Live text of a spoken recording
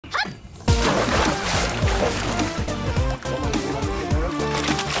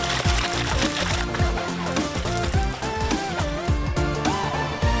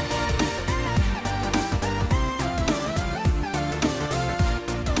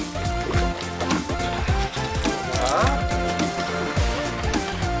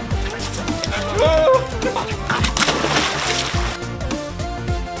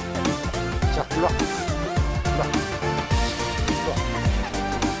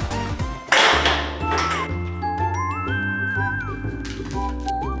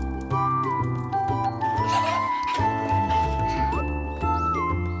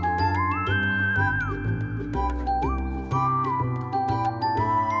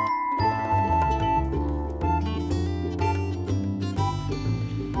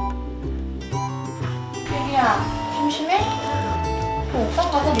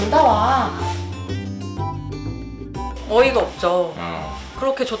가서 놀다 와. 어이가 없죠.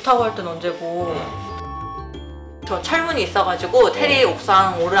 그렇게 좋다고 할 땐 언제고. 저 철문이 있어가지고 테리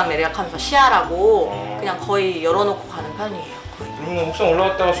옥상 오르락내리락 하면서 쉬하라고 그냥 거의 열어놓고 가는 편이에요. 거의. 그러면 옥상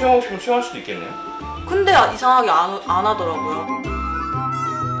올라갔다가 수영하고 싶으면 수영할 수도 있겠네요? 근데 이상하게 안 하더라고요.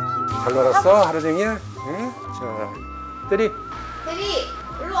 잘 놀았어? 하루 종일? 응? 자, 테리. 테리,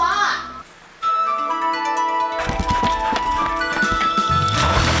 일로 와.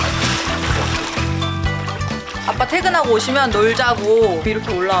 아빠 퇴근하고 오시면 놀자고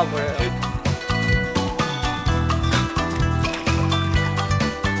이렇게 올라와 버려요.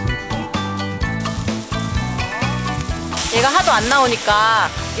 얘가 하도 안 나오니까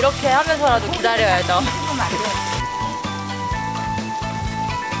이렇게 하면서라도 기다려야죠.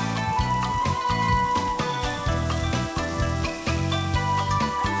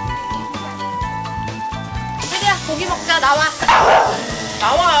 테리야, 고기 먹자. 나와.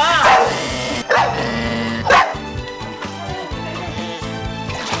 나와!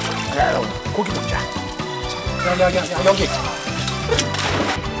 고기 먹자. 여기.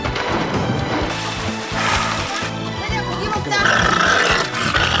 테리야, 고기 먹자.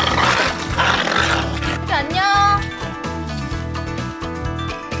 테리 안녕.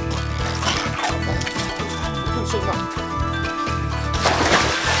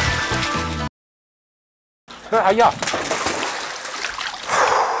 아야.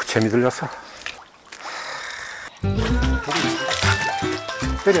 재미 들렸어.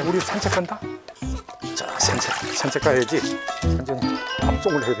 테리, 우리 산책 간다? 자, 산책 가야지. 완전히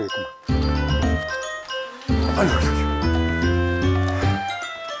합송을 해야 되겠구만. 아유.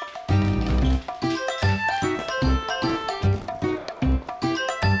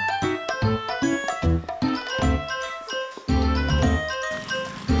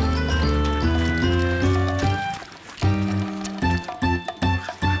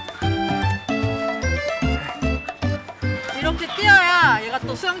 이렇게 뛰어야 얘가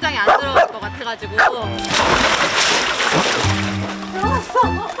또 수영장에 안 들어갈 것 같아가지고. 들어갔어.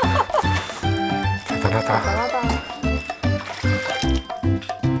 대단하다.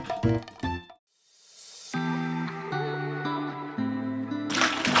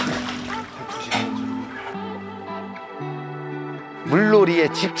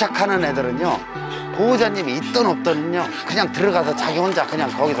 물놀이에 집착하는 애들은요, 보호자님이 있든 없든요, 그냥 들어가서 자기 혼자 그냥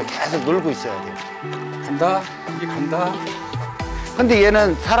거기서 계속 놀고 있어야 돼요. 간다. 여기 간다. 근데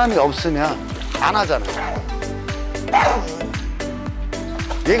얘는 사람이 없으면 안 하잖아.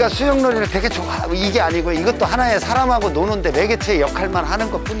 얘가 수영놀이를 되게 좋아하고, 이게 아니고 이것도 하나의 사람하고 노는데 매개체의 역할만 하는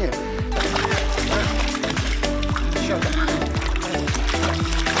것 뿐이에요.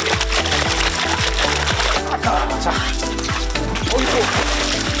 자, 어이구.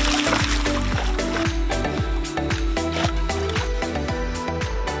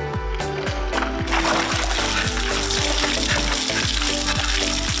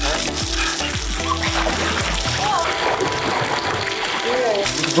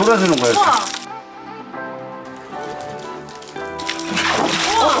 놀아주는 거예요.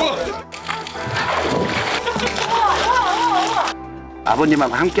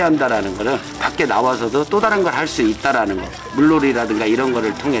 아버님하고 함께 한다라는 거는 밖에 나와서도 또 다른 걸 할 수 있다라는 거. 물놀이라든가 이런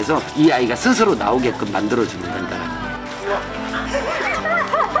거를 통해서 이 아이가 스스로 나오게끔 만들어주는 건다라는 거.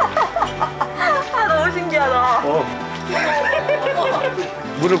 아, 너무 신기하다.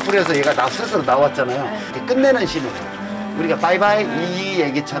 물을 뿌려서 얘가 스스로 나왔잖아요. 이게 끝내는 신호. 우리가 바이바이 이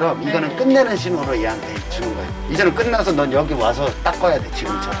얘기처럼 이거는 끝내는 신호로 얘한테 주는 거예요. 이제는 끝나서 넌 여기 와서 닦아야 돼,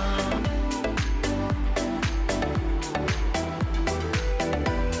 지금처럼.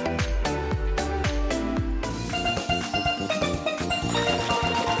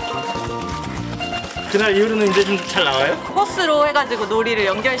 그날 이후로는 이제 좀 잘 나와요? 버스로 해가지고 놀이를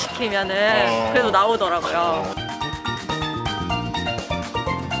연결시키면은 그래도 나오더라고요.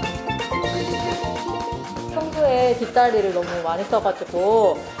 평소에 뒷다리를 너무 많이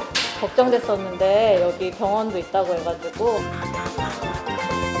써가지고 걱정됐었는데 여기 병원도 있다고 해가지고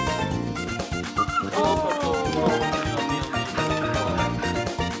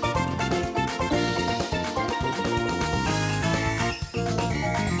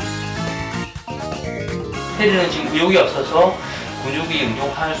테리는 지금 의욕이 없어서 근육이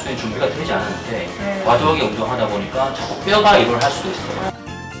운동할 수 있는 준비가 되지 않은데 과도하게 운동하다 보니까 자꾸 뼈가 이걸 할 수도 있어요.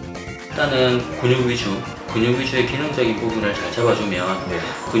 일단은 근육 위주의 기능적인 부분을 잘 잡아주면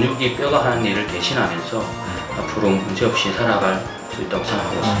근육이 뼈가 하는 일을 대신하면서 앞으로 문제없이 살아갈 수 있다고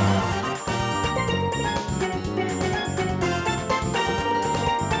생각하고 있습니다.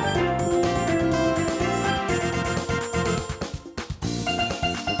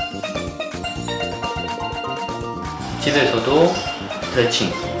 집에서도 스트레칭,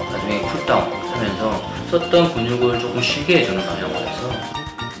 나중에 쿨다운 하면서 썼던 근육을 조금 쉬게 해주는 방향으로 해서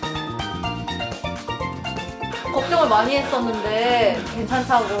걱정을 많이 했었는데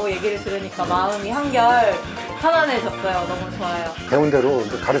괜찮다고 얘기를 들으니까 마음이 한결 편안해졌어요. 너무 좋아요. 배운 대로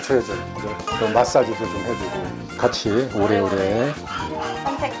이제 가르쳐야죠. 이제 그런 마사지도 좀 해주고 같이 오래오래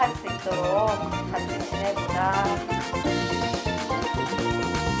선택할 수 있도록 같이